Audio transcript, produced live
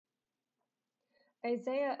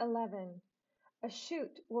Isaiah 11. A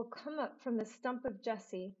shoot will come up from the stump of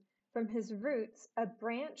Jesse. From his roots a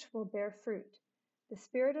branch will bear fruit. The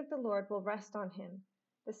Spirit of the Lord will rest on him,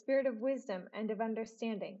 the Spirit of wisdom and of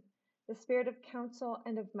understanding, the Spirit of counsel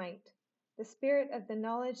and of might, the Spirit of the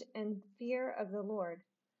knowledge and fear of the Lord.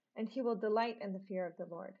 And he will delight in the fear of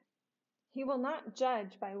the Lord. He will not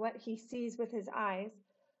judge by what he sees with his eyes,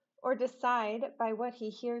 or decide by what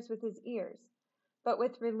he hears with his ears. But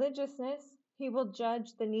with religiousness he will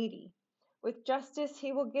judge the needy. With justice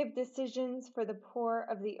he will give decisions for the poor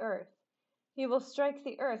of the earth. He will strike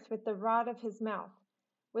the earth with the rod of his mouth.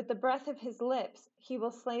 With the breath of his lips he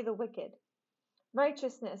will slay the wicked.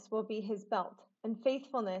 Righteousness will be his belt, and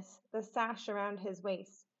faithfulness the sash around his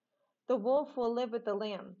waist. The wolf will live with the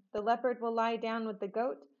lamb. The leopard will lie down with the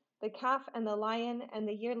goat, the calf and the lion and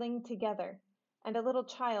the yearling together, and a little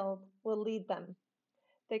child will lead them.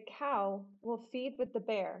 The cow will feed with the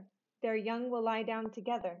bear, their young will lie down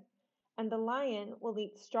together, and the lion will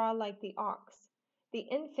eat straw like the ox. The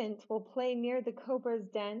infant will play near the cobra's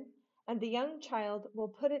den, and the young child will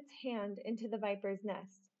put its hand into the viper's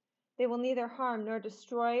nest. They will neither harm nor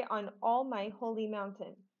destroy on all my holy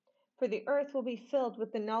mountain, for the earth will be filled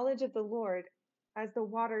with the knowledge of the Lord as the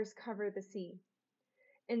waters cover the sea.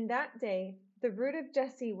 In that day, the root of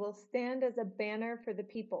Jesse will stand as a banner for the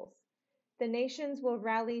peoples. The nations will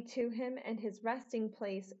rally to him, and his resting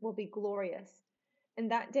place will be glorious. In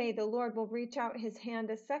that day, the Lord will reach out his hand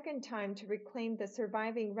a second time to reclaim the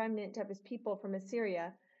surviving remnant of his people from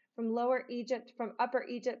Assyria, from Lower Egypt, from Upper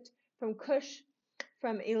Egypt, from Cush,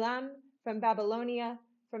 from Elam, from Babylonia,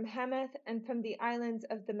 from Hamath, and from the islands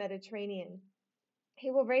of the Mediterranean. He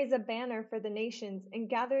will raise a banner for the nations and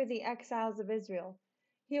gather the exiles of Israel.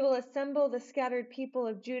 He will assemble the scattered people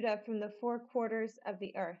of Judah from the four quarters of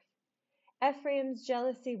the earth. Ephraim's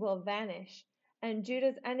jealousy will vanish, and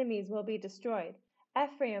Judah's enemies will be destroyed.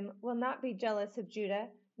 Ephraim will not be jealous of Judah,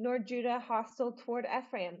 nor Judah hostile toward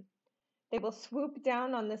Ephraim. They will swoop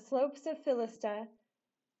down on the slopes of Philistia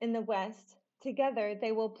in the west. Together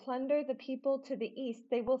they will plunder the people to the east.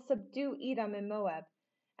 They will subdue Edom and Moab,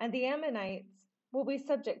 and the Ammonites will be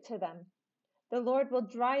subject to them. The Lord will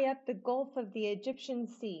dry up the gulf of the Egyptian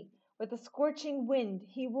sea. With a scorching wind,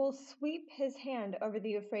 he will sweep his hand over the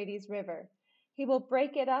Euphrates River. He will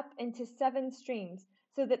break it up into 7 streams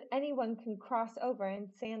so that anyone can cross over in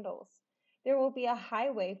sandals. There will be a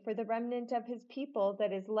highway for the remnant of his people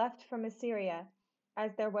that is left from Assyria,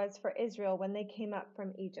 as there was for Israel when they came up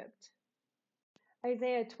from Egypt.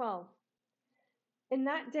 Isaiah 12. In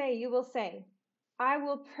that day you will say, I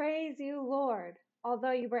will praise you, Lord.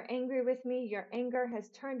 Although you were angry with me, your anger has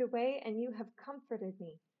turned away and you have comforted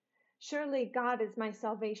me. Surely God is my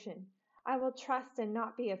salvation. I will trust and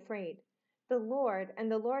not be afraid. The Lord,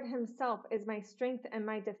 and the Lord himself, is my strength and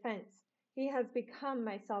my defense. He has become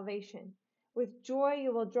my salvation. With joy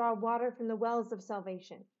you will draw water from the wells of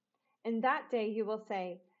salvation. In that day you will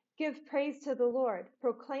say, give praise to the Lord,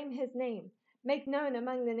 proclaim his name, make known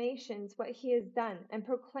among the nations what he has done, and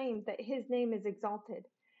proclaim that his name is exalted.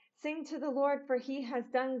 Sing to the Lord, for he has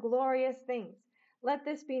done glorious things. Let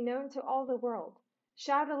this be known to all the world.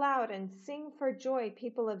 Shout aloud and sing for joy,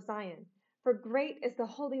 people of Zion, for great is the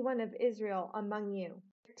Holy One of Israel among you.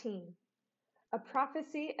 13. A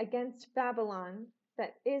prophecy against Babylon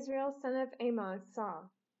that Israel son of Amos saw.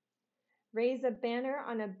 Raise a banner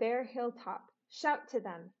on a bare hilltop. Shout to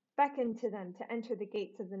them, beckon to them to enter the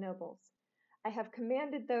gates of the nobles. I have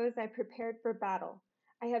commanded those I prepared for battle.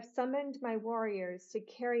 I have summoned my warriors to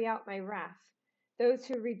carry out my wrath, those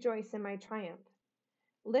who rejoice in my triumph.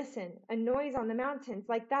 Listen, a noise on the mountains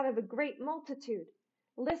like that of a great multitude.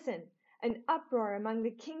 Listen, an uproar among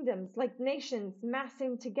the kingdoms like nations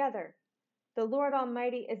massing together. The Lord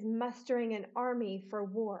Almighty is mustering an army for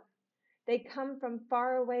war. They come from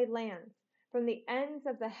faraway lands, from the ends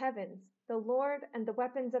of the heavens, the Lord and the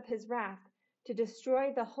weapons of his wrath, to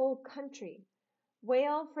destroy the whole country.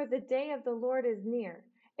 Wail, for the day of the Lord is near.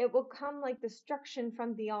 It will come like destruction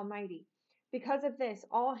from the Almighty. Because of this,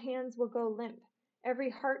 all hands will go limp.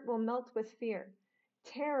 Every heart will melt with fear.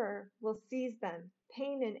 Terror will seize them.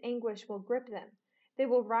 Pain and anguish will grip them. They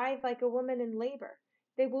will writhe like a woman in labor.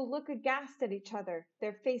 They will look aghast at each other,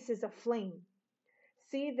 their faces aflame.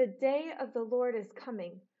 See, the day of the Lord is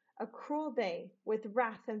coming, a cruel day with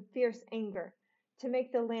wrath and fierce anger, to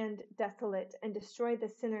make the land desolate and destroy the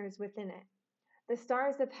sinners within it. The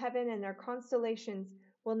stars of heaven and their constellations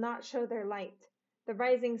will not show their light. The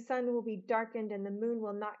rising sun will be darkened and the moon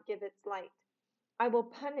will not give its light. I will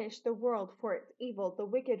punish the world for its evil, the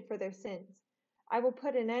wicked for their sins. I will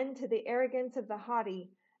put an end to the arrogance of the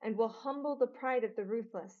haughty and will humble the pride of the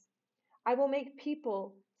ruthless. I will make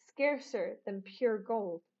people scarcer than pure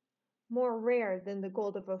gold, more rare than the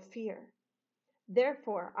gold of Ophir.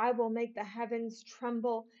 Therefore I will make the heavens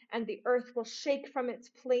tremble, and the earth will shake from its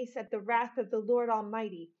place at the wrath of the Lord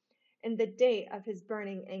Almighty in the day of his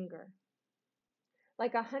burning anger.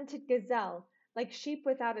 Like a hunted gazelle, like sheep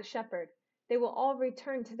without a shepherd, they will all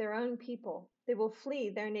return to their own people. They will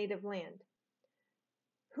flee their native land.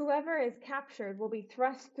 Whoever is captured will be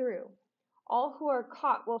thrust through. All who are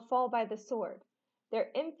caught will fall by the sword. Their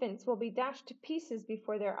infants will be dashed to pieces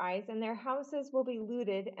before their eyes, and their houses will be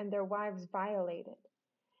looted and their wives violated.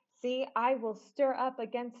 See, I will stir up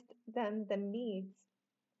against them the Medes,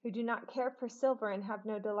 who do not care for silver and have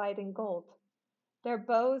no delight in gold. Their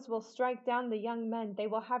bows will strike down the young men. They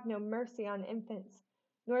will have no mercy on infants,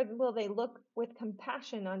 nor will they look with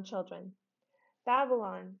compassion on children.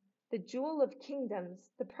 Babylon, the jewel of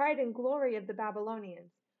kingdoms, the pride and glory of the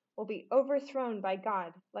Babylonians, will be overthrown by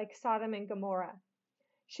God, like Sodom and Gomorrah.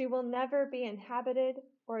 She will never be inhabited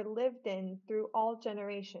or lived in through all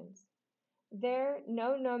generations. There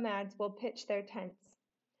no nomads will pitch their tents.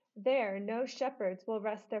 There no shepherds will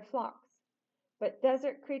rest their flocks. But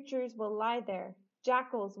desert creatures will lie there.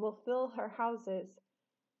 Jackals will fill her houses.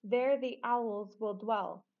 There the owls will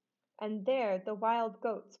dwell, and there the wild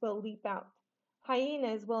goats will leap out.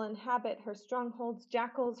 Hyenas will inhabit her strongholds,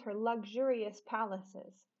 jackals her luxurious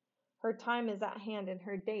palaces. Her time is at hand, and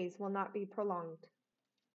her days will not be prolonged.